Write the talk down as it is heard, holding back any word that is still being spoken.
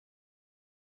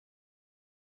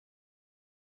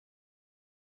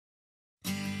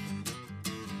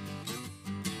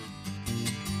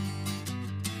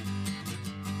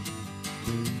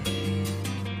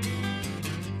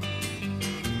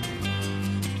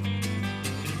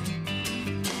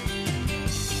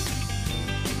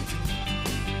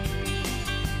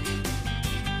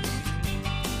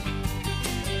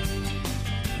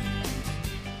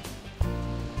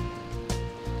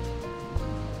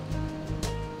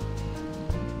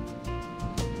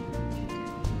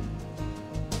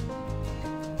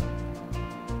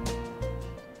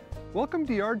Welcome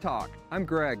to Yard Talk. I'm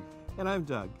Greg. And I'm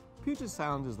Doug. Puget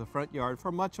Sound is the front yard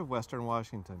for much of western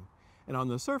Washington. And on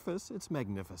the surface, it's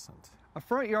magnificent. A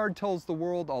front yard tells the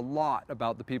world a lot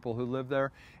about the people who live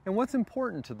there and what's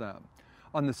important to them.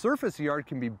 On the surface, a yard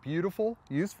can be beautiful,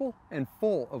 useful, and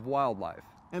full of wildlife.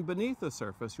 And beneath the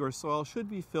surface, your soil should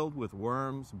be filled with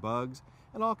worms, bugs,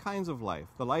 and all kinds of life.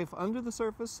 The life under the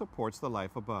surface supports the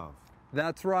life above.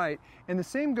 That's right, and the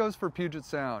same goes for Puget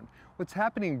Sound. What's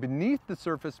happening beneath the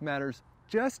surface matters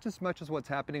just as much as what's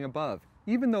happening above,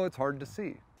 even though it's hard to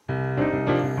see.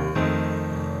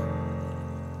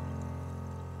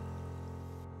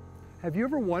 Have you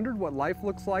ever wondered what life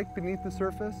looks like beneath the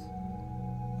surface?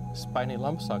 Spiny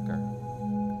lumpsucker.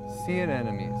 Sea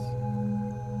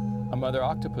anemones. A mother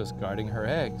octopus guarding her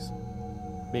eggs.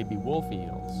 Baby wolf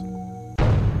eels.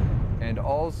 And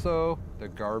also the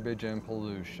garbage and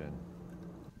pollution.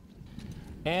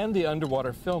 And the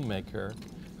underwater filmmaker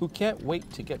who can't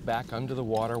wait to get back under the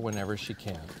water whenever she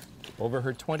can. Over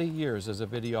her 20 years as a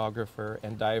videographer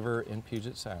and diver in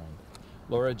Puget Sound,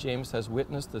 Laura James has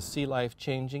witnessed the sea life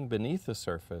changing beneath the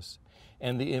surface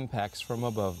and the impacts from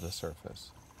above the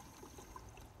surface.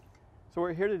 So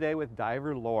we're here today with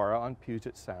diver Laura on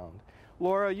Puget Sound.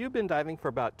 Laura, you've been diving for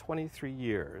about 23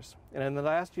 years, and in the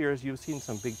last years you've seen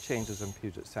some big changes in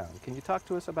Puget Sound. Can you talk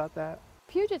to us about that?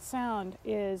 Puget Sound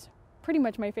is pretty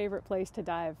much my favorite place to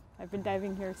dive. I've been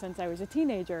diving here since I was a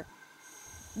teenager.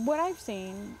 What I've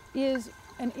seen is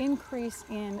an increase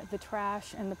in the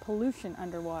trash and the pollution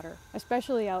underwater,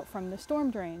 especially out from the storm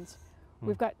drains.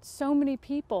 We've got so many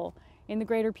people in the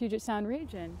greater Puget Sound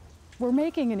region. We're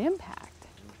making an impact.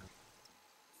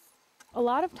 A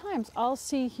lot of times I'll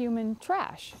see human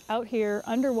trash out here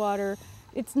underwater.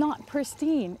 It's not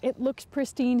pristine. It looks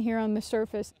pristine here on the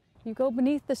surface. You go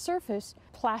beneath the surface,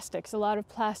 plastics, a lot of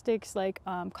plastics like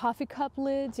coffee cup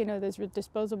lids, you know, those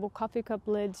disposable coffee cup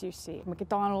lids. You see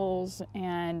McDonald's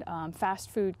and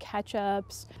fast food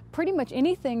ketchups. Pretty much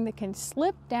anything that can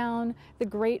slip down the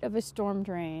grate of a storm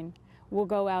drain will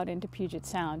go out into Puget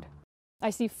Sound.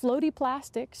 I see floaty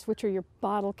plastics, which are your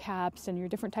bottle caps and your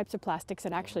different types of plastics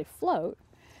that actually float.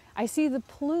 I see the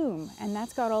plume, and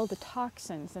that's got all the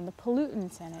toxins and the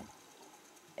pollutants in it.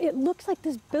 It looks like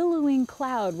this billowing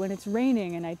cloud when it's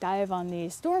raining and I dive on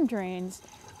these storm drains.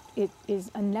 It is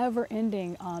a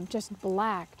never-ending, just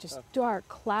black, just dark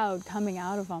cloud coming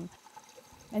out of them.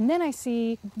 And then I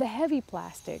see the heavy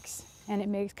plastics, and it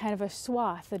makes kind of a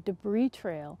swath, a debris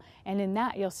trail. And in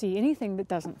that, you'll see anything that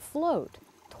doesn't float.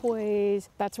 Toys,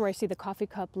 that's where I see the coffee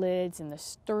cup lids and the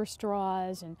stir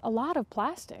straws and a lot of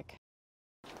plastic.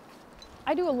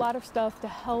 I do a lot of stuff to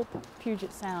help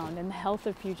Puget Sound and the health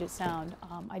of Puget Sound.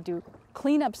 I do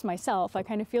cleanups myself. I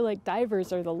kind of feel like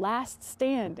divers are the last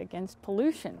stand against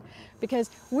pollution because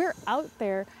we're out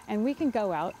there and we can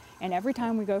go out and every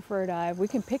time we go for a dive, we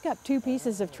can pick up 2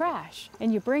 pieces of trash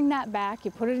and you bring that back,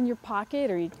 you put it in your pocket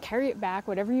or you carry it back,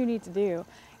 whatever you need to do.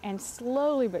 And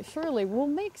slowly but surely we'll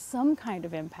make some kind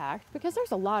of impact because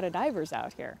there's a lot of divers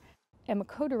out here. I'm a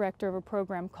co-director of a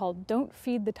program called Don't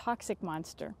Feed the Toxic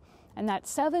Monster. And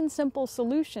that's 7 simple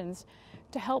solutions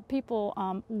to help people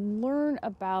learn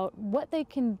about what they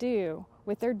can do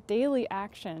with their daily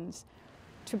actions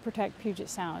to protect Puget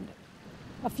Sound.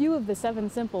 A few of the 7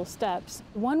 simple steps.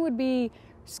 One would be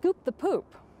scoop the poop.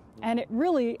 And it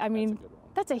really, I mean,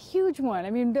 that's a huge one. I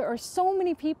mean, there are so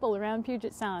many people around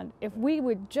Puget Sound. If we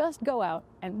would just go out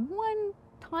and one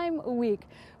time a week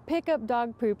pick up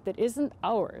dog poop that isn't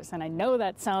ours, and I know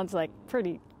that sounds like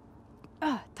pretty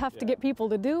tough to get people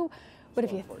to do, but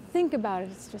if you think about it,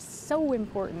 it's just so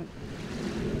important.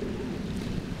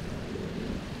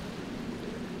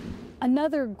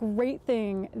 Another great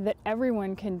thing that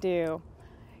everyone can do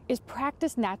is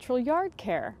practice natural yard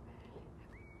care.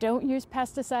 Don't use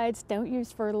pesticides, don't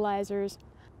use fertilizers.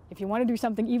 If you want to do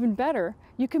something even better,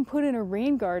 you can put in a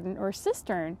rain garden or a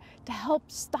cistern to help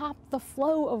stop the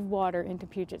flow of water into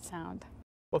Puget Sound.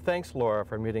 Well, thanks, Laura,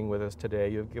 for meeting with us today.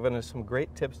 You've given us some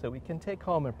great tips that we can take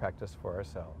home and practice for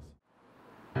ourselves.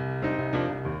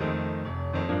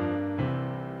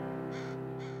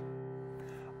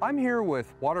 I'm here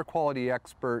with water quality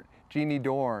expert Jeannie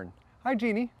Dorn. Hi,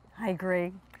 Jeannie. Hi,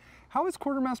 Greg. How is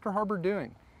Quartermaster Harbor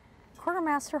doing?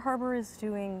 Quartermaster Harbor is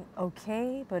doing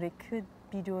okay, but it could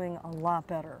be doing a lot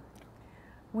better.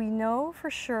 We know for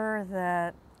sure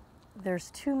that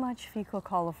there's too much fecal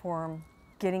coliform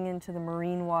getting into the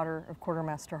marine water of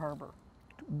Quartermaster Harbor.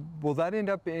 Will that end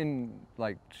up in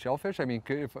like shellfish? I mean,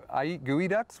 if I eat gooey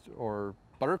ducks or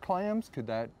butter clams, could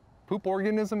that poop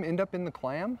organism end up in the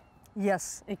clam?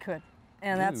 Yes, it could.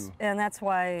 And that's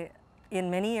why in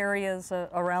many areas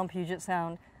around Puget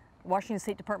Sound, Washington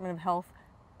State Department of Health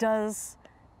does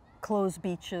close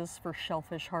beaches for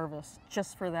shellfish harvest,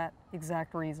 just for that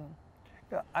exact reason.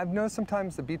 Yeah, I've noticed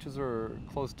sometimes the beaches are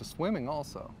close to swimming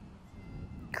also.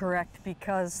 Correct,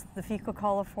 because the fecal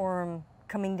coliform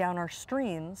coming down our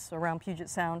streams around Puget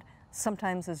Sound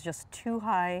sometimes is just too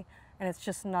high, and it's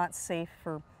just not safe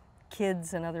for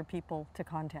kids and other people to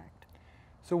contact.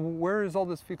 So where is all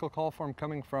this fecal coliform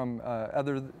coming from?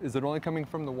 Is it only coming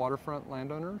from the waterfront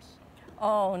landowners?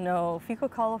 Oh no, fecal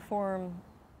coliform,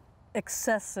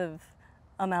 excessive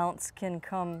amounts can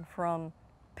come from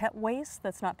pet waste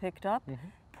that's not picked up,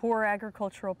 poor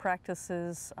agricultural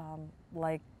practices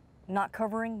like not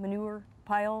covering manure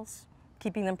piles,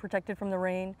 keeping them protected from the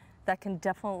rain. That can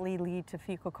definitely lead to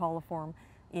fecal coliform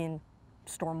in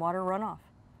stormwater runoff.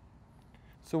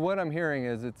 So what I'm hearing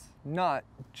is it's not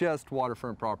just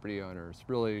waterfront property owners.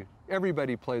 Really,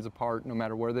 everybody plays a part no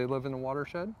matter where they live in the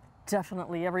watershed?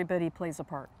 Definitely, everybody plays a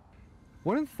part.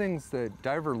 One of the things that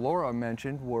diver Laura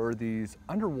mentioned were these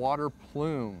underwater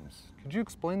plumes. Could you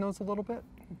explain those a little bit?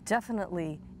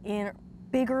 Definitely. In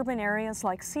big urban areas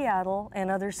like Seattle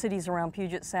and other cities around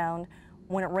Puget Sound,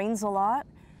 when it rains a lot,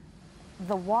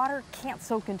 the water can't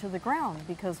soak into the ground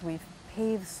because we've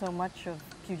paved so much of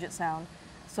Puget Sound.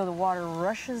 So the water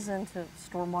rushes into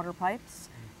stormwater pipes,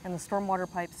 and the stormwater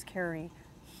pipes carry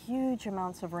huge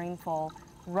amounts of rainfall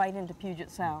right into Puget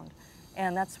Sound.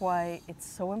 And that's why it's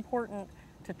so important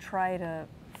to try to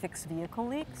fix vehicle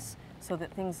leaks so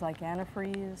that things like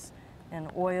antifreeze and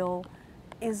oil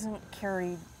isn't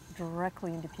carried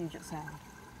directly into Puget Sound.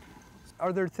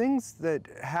 Are there things that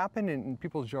happen in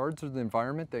people's yards or the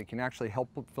environment that can actually help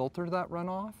filter that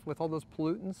runoff with all those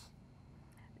pollutants?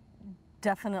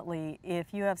 Definitely.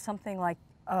 If you have something like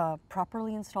a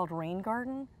properly installed rain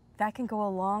garden, that can go a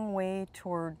long way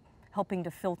toward helping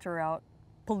to filter out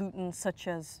pollutants such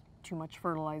as too much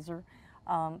fertilizer.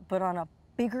 But on a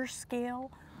bigger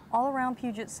scale, all around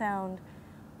Puget Sound,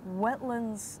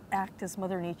 wetlands act as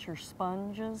Mother Nature's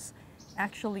sponges.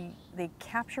 Actually, they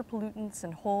capture pollutants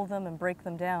and hold them and break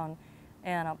them down.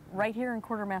 And right here in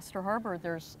Quartermaster Harbor,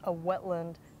 there's a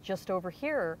wetland just over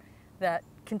here that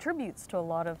contributes to a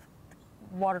lot of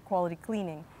water quality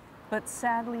cleaning. But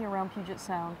sadly, around Puget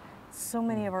Sound, so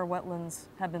many of our wetlands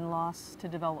have been lost to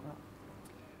development.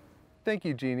 Thank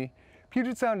you, Jeannie.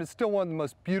 Puget Sound is still one of the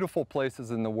most beautiful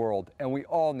places in the world, and we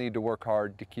all need to work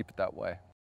hard to keep it that way.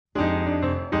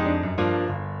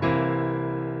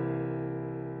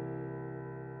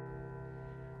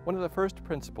 One of the first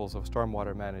principles of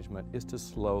stormwater management is to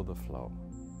slow the flow.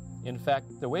 In fact,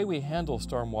 the way we handle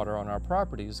stormwater on our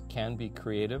properties can be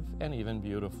creative and even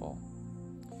beautiful.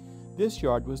 This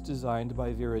yard was designed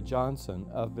by Vera Johnson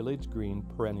of Village Green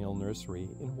Perennial Nursery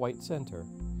in White Center.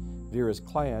 Vera's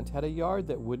client had a yard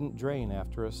that wouldn't drain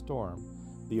after a storm.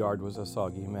 The yard was a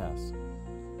soggy mess.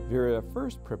 Vera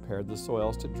first prepared the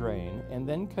soils to drain and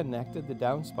then connected the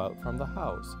downspout from the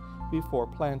house before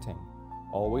planting,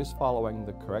 always following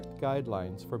the correct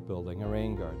guidelines for building a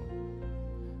rain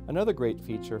garden. Another great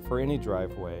feature for any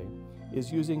driveway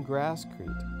is using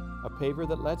grasscrete, a paver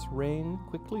that lets rain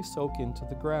quickly soak into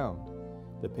the ground.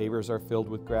 The pavers are filled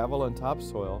with gravel and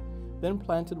topsoil, then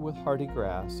planted with hardy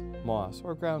grass, moss,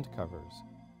 or ground covers.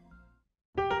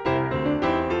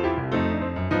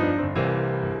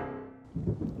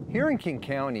 Here in King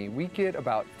County, we get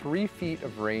about 3 feet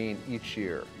of rain each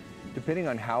year. Depending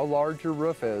on how large your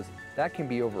roof is, that can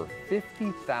be over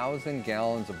 50,000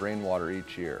 gallons of rainwater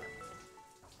each year.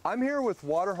 I'm here with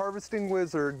water harvesting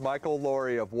wizard Michael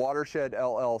Laurie of Watershed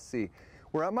LLC.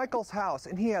 We're at Michael's house,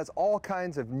 and he has all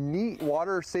kinds of neat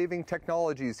water-saving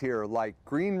technologies here, like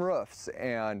green roofs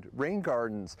and rain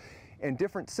gardens and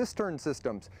different cistern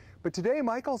systems. But today,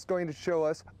 Michael's going to show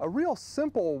us a real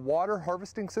simple water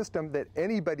harvesting system that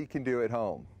anybody can do at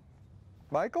home.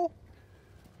 Michael?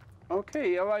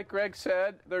 Okay, like Greg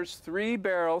said, there's 3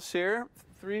 barrels here,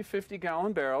 3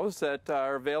 50-gallon barrels that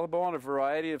are available on a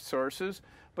variety of sources,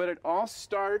 but it all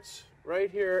starts right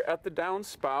here at the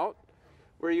downspout,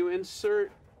 where you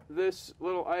insert this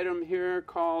little item here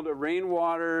called a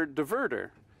rainwater diverter.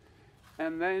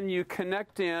 And then you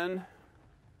connect in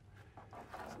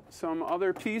some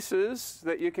other pieces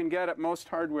that you can get at most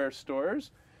hardware stores.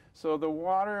 So the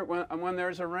water, when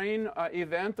there's a rain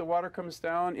event, the water comes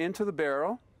down into the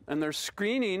barrel, and there's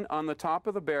screening on the top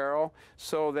of the barrel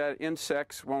so that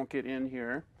insects won't get in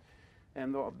here.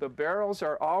 And the barrels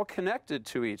are all connected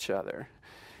to each other.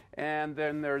 And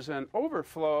then there's an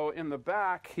overflow in the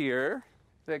back here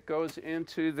that goes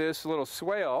into this little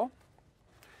swale.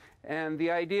 And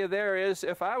the idea there is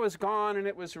if I was gone and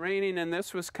it was raining and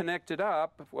this was connected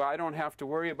up, well, I don't have to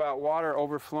worry about water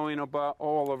overflowing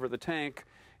all over the tank.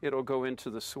 It'll go into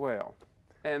the swale.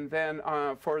 And then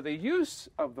for the use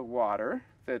of the water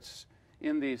that's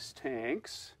in these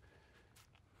tanks,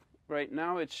 right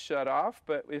now it's shut off,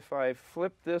 but if I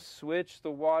flip this switch,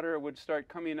 the water would start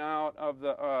coming out of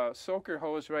the soaker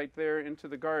hose right there into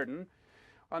the garden.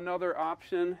 Another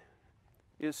option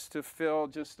is to fill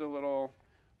just a little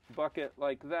bucket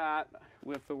like that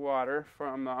with the water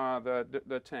from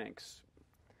the tanks.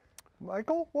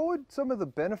 Michael, what would some of the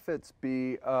benefits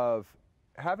be of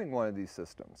having one of these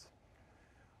systems?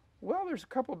 Well, there's a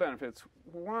couple benefits.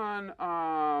 One,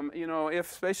 you know,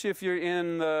 especially if you're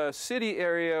in the city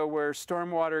area where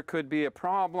stormwater could be a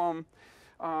problem,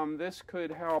 this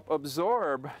could help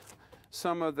absorb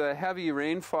some of the heavy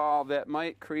rainfall that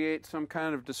might create some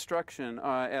kind of destruction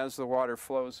as the water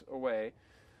flows away.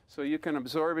 So you can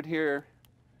absorb it here,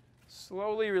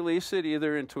 slowly release it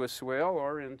either into a swale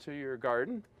or into your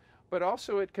garden, but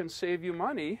also it can save you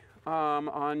money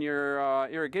on your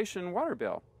irrigation water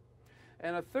bill.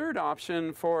 And a third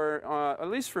option for, at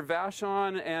least for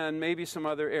Vashon and maybe some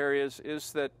other areas,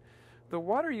 is that the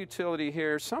water utility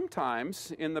here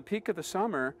sometimes in the peak of the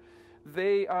summer,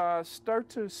 they start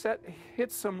to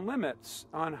hit some limits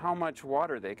on how much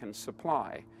water they can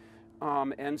supply.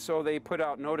 And so they put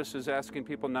out notices asking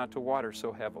people not to water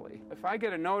so heavily. If I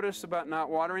get a notice about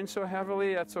not watering so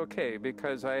heavily, that's okay,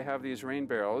 because I have these rain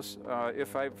barrels,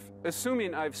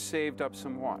 assuming I've saved up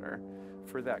some water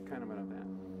for that kind of an event.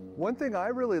 One thing I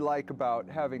really like about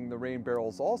having the rain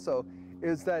barrels also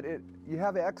is that you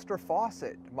have an extra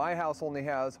faucet. My house only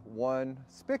has one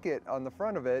spigot on the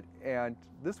front of it, and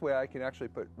this way I can actually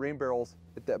put rain barrels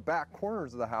at the back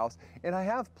corners of the house, and I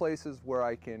have places where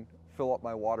I can fill up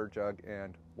my water jug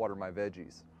and water my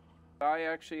veggies. I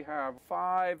actually have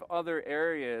 5 other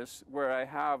areas where I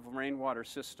have rainwater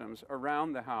systems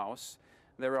around the house.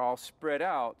 They're all spread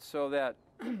out so that,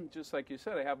 just like you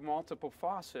said, I have multiple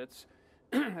faucets,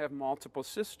 I have multiple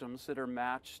systems that are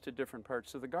matched to different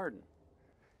parts of the garden.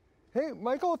 Hey,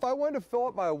 Michael, if I wanted to fill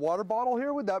up my water bottle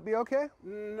here, would that be okay?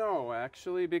 No,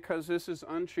 actually, because this is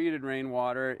untreated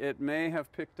rainwater. It may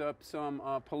have picked up some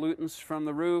pollutants from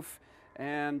the roof,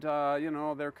 and you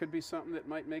know, there could be something that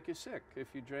might make you sick if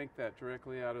you drank that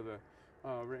directly out of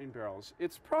the rain barrels.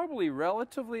 It's probably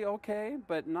relatively okay,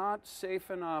 but not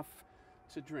safe enough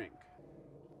to drink.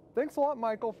 Thanks a lot,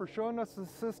 Michael, for showing us the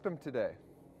system today.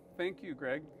 Thank you,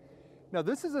 Greg. Now,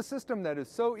 this is a system that is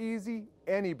so easy,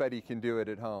 anybody can do it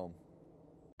at home.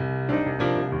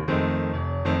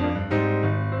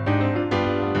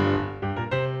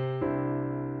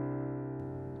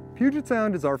 Puget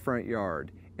Sound is our front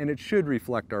yard, and it should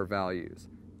reflect our values.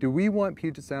 Do we want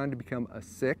Puget Sound to become a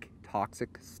sick,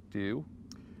 toxic stew?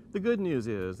 The good news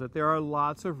is that there are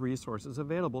lots of resources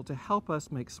available to help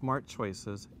us make smart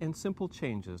choices and simple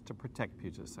changes to protect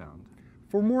Puget Sound.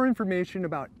 For more information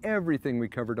about everything we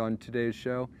covered on today's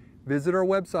show, visit our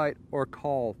website or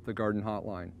call the Garden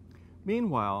Hotline.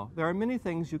 Meanwhile, there are many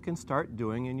things you can start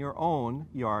doing in your own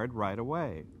yard right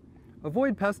away.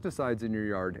 Avoid pesticides in your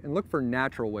yard and look for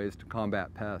natural ways to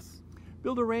combat pests.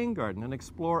 Build a rain garden and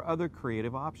explore other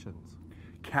creative options.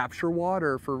 Capture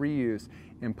water for reuse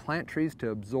and plant trees to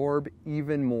absorb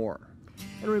even more.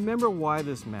 And remember why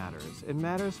this matters. It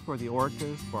matters for the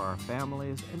orcas, for our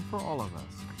families, and for all of us.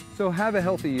 So have a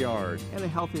healthy yard. And a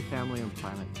healthy family and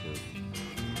planet too.